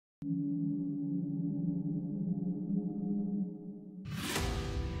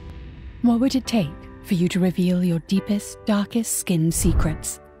What would it take for you to reveal your deepest, darkest skin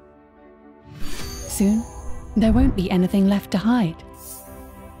secrets? Soon, there won't be anything left to hide.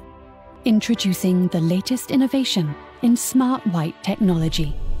 Introducing the latest innovation in smart white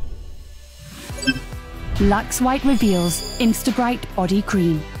technology. Luxxe White Reveals Insta-Bright Body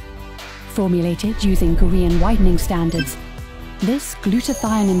Cream. Formulated using Korean whitening standards, this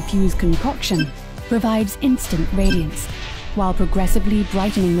glutathione-infused concoction provides instant radiance while progressively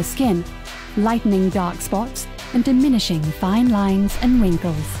brightening the skin, lightening dark spots, and diminishing fine lines and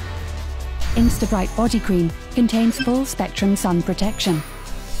wrinkles. Insta-Bright Body Cream contains full-spectrum sun protection,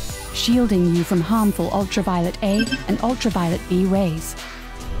 shielding you from harmful ultraviolet A and ultraviolet B rays.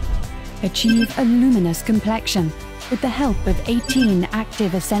 Achieve a luminous complexion with the help of 18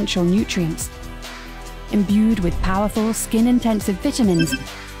 active essential nutrients, imbued with powerful skin-intensive vitamins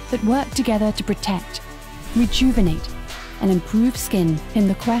that work together to protect, rejuvenate, and improve skin in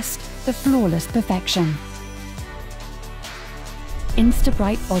the quest for flawless perfection.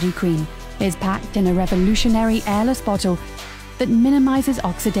 Insta-Bright Body Cream is packed in a revolutionary airless bottle that minimizes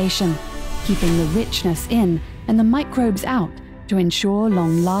oxidation, keeping the richness in and the microbes out to ensure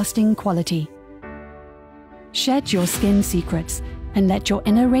long-lasting quality. Shed your skin secrets and let your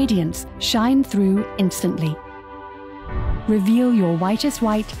inner radiance shine through instantly. Reveal your whitest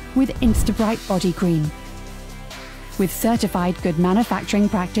white with Insta-Bright Body Cream. With certified good manufacturing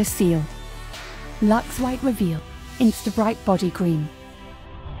practice seal. Luxxe White Reveal Insta-Bright Body Cream.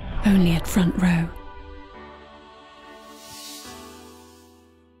 Only at Frontrow.